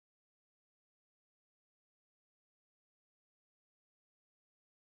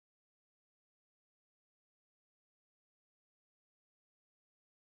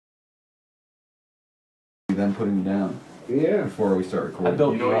them putting me down. Yeah. Before we start recording. I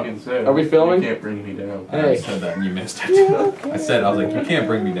built you up. Are we filming? You can't bring me down. I already said that and you missed it. I was like, you can't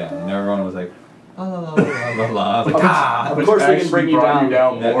bring me down. And everyone was like, la la la la la. I was like, ah! Of course we can bring you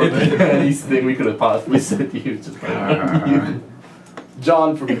down. More than anything we could have possibly said to you. Just like,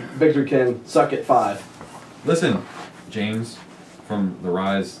 John from Victor Ken, suck at 5. Listen, James from The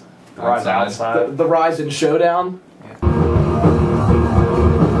Rise. Rise Outside. The Rise and Showdown.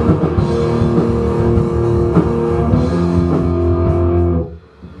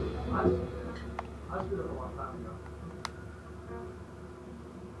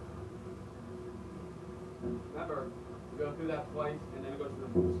 Remember, we go through that twice and then it goes to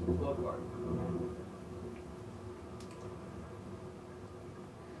the slow part.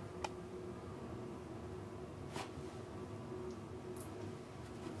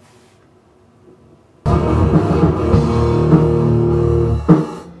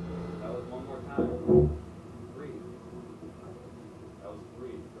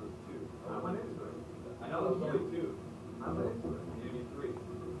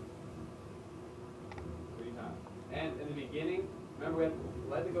 And in the beginning, remember we had to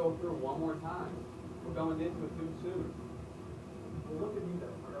let it go through one more time. We're going into it too soon. Well, look at me then.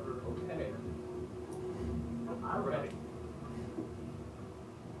 Okay. I'm ready.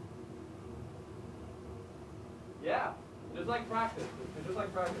 Yeah, just like practice. It's just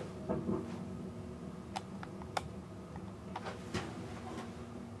like practice.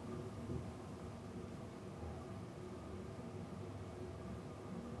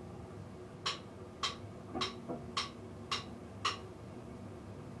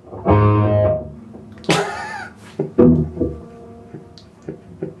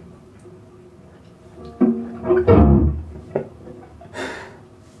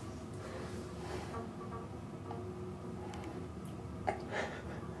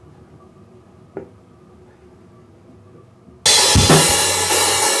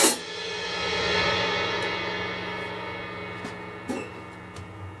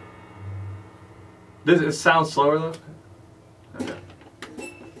 Does it sound slower though? Okay.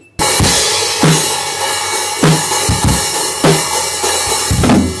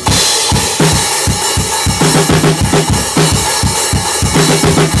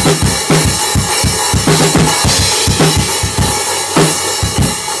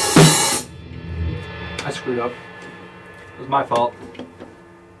 I screwed up. It was my fault.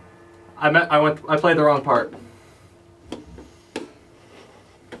 I played the wrong part.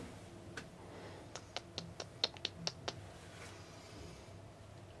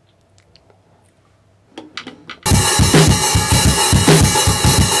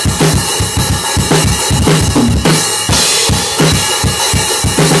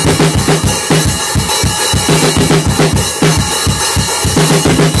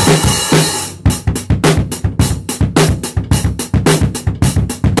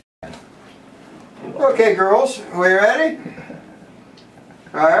 Okay, girls, we ready?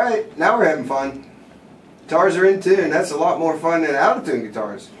 Alright, now we're having fun. Guitars are in tune. That's a lot more fun than out-of-tune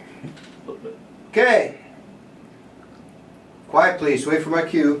guitars. Okay. Quiet, please. Wait for my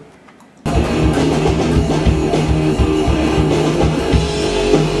cue.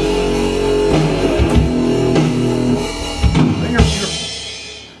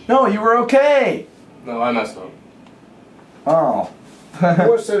 No, you were okay. No, I messed up. Oh.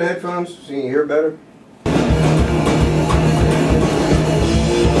 More set of headphones so you can hear better.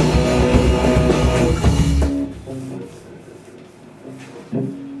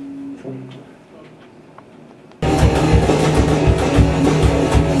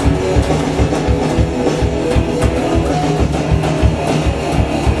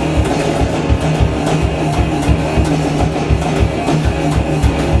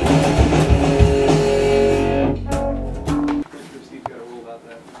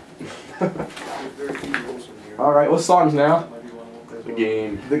 Alright, what songs now? The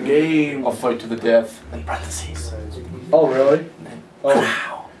game. The game. I'll fight to the death. In parentheses. Oh, really?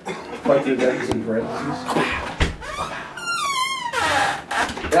 Oh. Fight to the death is in parentheses.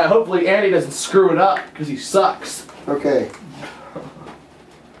 Yeah, hopefully Andy doesn't screw it up, because he sucks. Okay.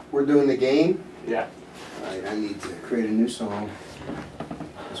 We're doing the game? Yeah. Alright, I need to create a new song.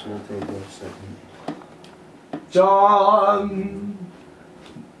 This won't take a second. John!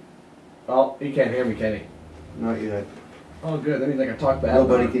 Oh, he can't hear me, can he? Not yet. Oh, good. That means I can talk back.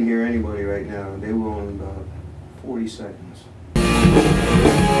 Nobody can hear anybody right now. They will in about 40 seconds.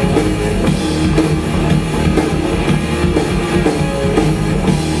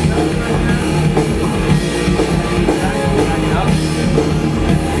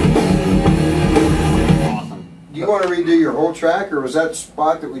 Do you want to redo your whole track, or was that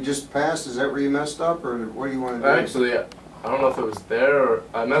spot that we just passed? Is that where you messed up, or what do you want to do? Actually, I don't know if it was there or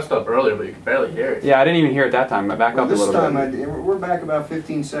I messed up earlier, but you could barely hear it. Yeah, I didn't even hear it that time. I back Well, up a this little time bit. we're back about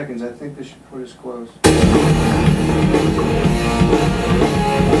 15 seconds. I think this should put us close.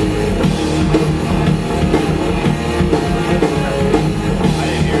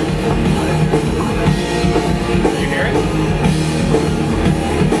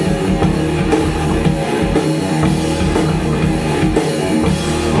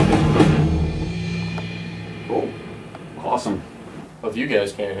 Awesome. Well, if you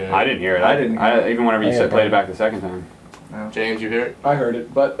guys can't hear it. I didn't hear it. I didn't hear it. Even whenever you I said heard played it. it back the second time. James, you hear it? I heard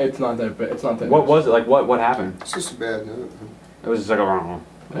it, but it's not that. It's not that. What was it? Like what happened? It's just a bad note. It was just like a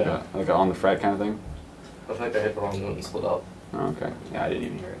Yeah. like a on the fret kind of thing. I think I hit the wrong note and slid up. Oh, okay. Yeah, I didn't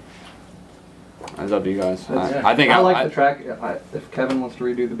even hear it. It's up to you guys. That's- I think I like the track. If Kevin wants to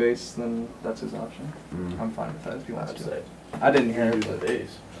redo the bass, then that's his option. Mm. I'm fine with that if he wants I'd to. say. I didn't hear Do it. the But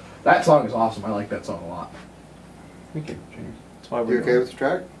bass. that song is awesome. I like that song a lot. Thank you. James. That's why You we're okay with the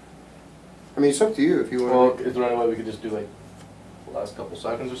track? I mean, it's up to you if you Well, want to. is there any way we could just do like the last couple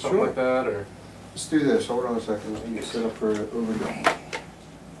seconds or something Sure. like that, or? Let's do this. Hold on a second. Let me get set up for overdone.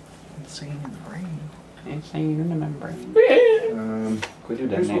 Insane in the brain. Insane in the membrane. Could you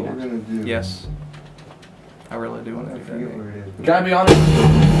Here's what we're detonate it? gonna do. Yes. I really do want I to do forget that. where it is. Can I be honest?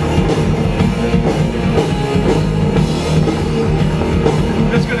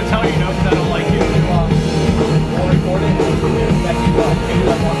 I'm just gonna tell you, because I don't like you to we'll record it and that you maybe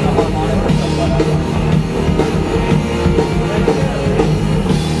like one number on it or something.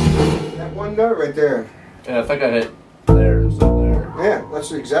 That one note right there. Yeah, I think I hit there instead of there. Yeah,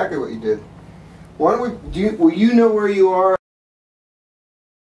 that's exactly what you did. Why don't we? Will you know where you are?